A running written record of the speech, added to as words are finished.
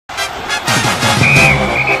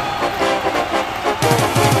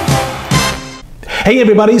Hey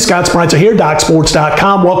everybody, Scott Spreitzer here,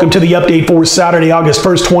 DocSports.com. Welcome to the update for Saturday, August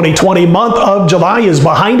 1st, 2020. Month of July is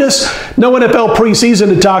behind us. No NFL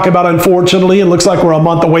preseason to talk about, unfortunately. It looks like we're a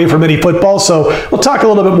month away from any football, so we'll talk a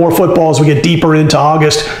little bit more football as we get deeper into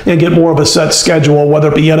August and get more of a set schedule, whether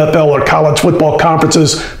it be NFL or college football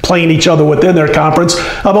conferences playing each other within their conference.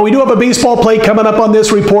 But we do have a baseball play coming up on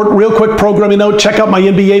this report. Real quick programming note, check out my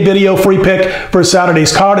NBA video free pick for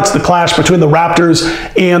Saturday's card. It's the clash between the Raptors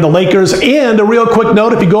and the Lakers. And a real quick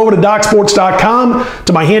note, if you go over to DocSports.com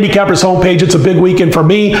to my handicappers homepage, it's a big weekend for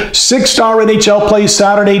me. 6-star NHL play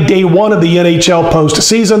Saturday, day one of the NHL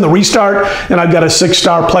postseason, the restart, and I've got a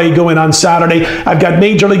 6-star play going on Saturday. I've got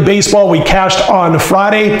Major League Baseball we cashed on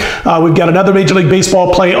Friday. We've got another Major League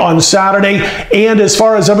Baseball play on Saturday. And as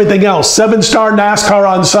far as everything else, 7-star NASCAR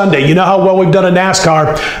on Sunday. You know how well we've done in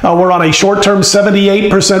NASCAR. We're on a short-term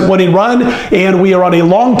 78% winning run, and we are on a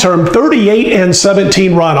long-term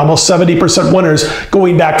 38-17 run, almost 70% winners,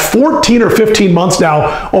 going back 14 or 15 months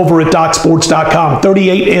now over at DocSports.com.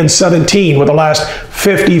 38-17 with the last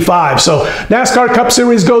 55. So NASCAR Cup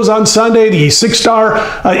Series goes on Sunday. The 6-star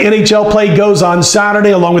NHL play goes on Saturday,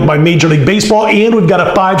 along with my Major League Baseball, and we've got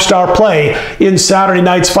a 5-star play in Saturday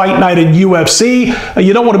night's Fight Night in UFC.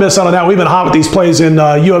 You don't want to miss out on that. We've been hot with these plays in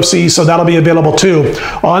UFC, so that'll be available too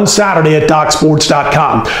on Saturday at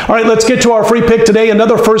DocSports.com. All right, let's get to our free pick today.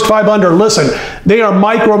 Another first 5 under. Listen, they are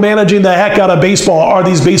micromanaging the heck out of baseball, are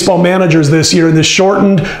these baseball managers this year in this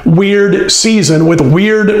shortened, weird season with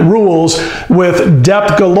weird rules, with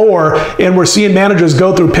depth galore, and we're seeing managers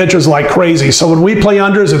go through pitchers like crazy. So when we play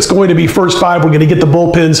unders, it's going to be first 5. We're going to get the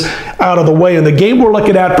bullpens out of the way. And the game we're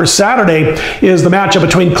looking at for Saturday is the matchup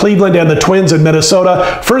between Cleveland and the Twins in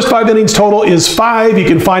Minnesota. First 5 innings total is 5. You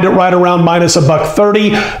can find it right around minus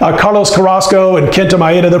 $130. Carlos Carrasco and Kenta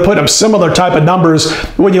Maeda, they're putting up similar type of numbers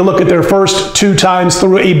when you look at their first 2 times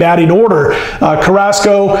through a batting order.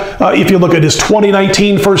 Carrasco, if you look at his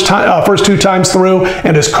 2019 first 2 times through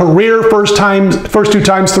and his career first 2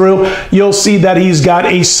 times through, you'll see that he's got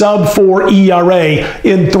a sub-4 ERA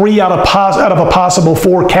in 3 out of a possible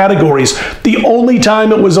 4 categories. The only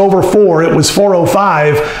time it was over 4, it was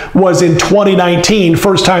 4.05, was in 2019,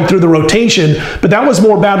 first time through the rotation, but that was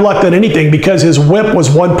more bad luck than anything because his whip was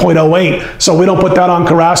 1.08, so we don't put that on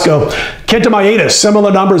Carrasco. Kenta Maeda,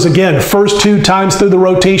 similar numbers again, first 2 times through the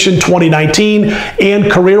rotation, 2019, and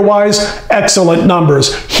career-wise, excellent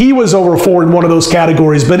numbers. He was over 4 in one of those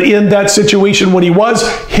categories, but in that situation when he was,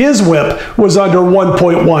 his whip was under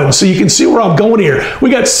 1.1. So you can see where I'm going here. We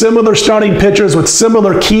got similar starting pitchers with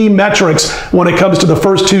similar key metrics when it comes to the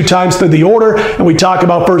first 2 times through the order, and we talk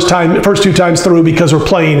about first 2 times through because we're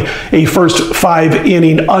playing a first 5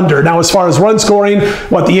 inning under. Now, as far as run scoring,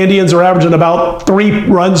 what the Indians are averaging about 3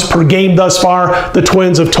 runs per game thus far. The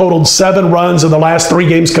Twins have totaled 7 runs in the last 3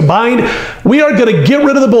 games combined. We are going to get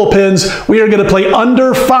rid of the bullpens. We are going to play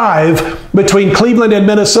under 5 between Cleveland and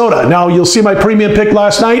Minnesota. Now, you'll see my premium pick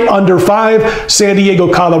last night, under 5, San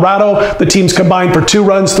Diego, Colorado. The teams combined for 2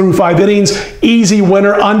 runs through 5 innings. Easy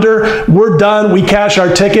winner under. We're done. We cash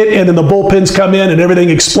our ticket, and then the bullpens come in and everything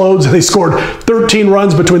explodes. They scored 13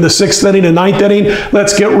 runs between the 6th inning and 9th inning.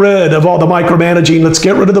 Let's get rid of all the micromanaging. Let's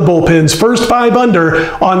get rid of the bullpens. First 5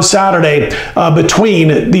 under on Saturday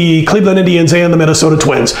between the Cleveland Indians and the Minnesota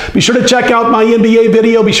Twins. Be sure to check out my NBA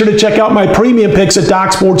video. Be sure to check out my premium picks at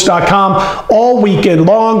DocSports.com all weekend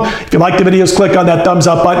long. If you like the videos, click on that thumbs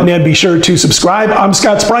up button and be sure to subscribe. I'm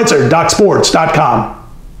Scott Spreitzer, DocSports.com.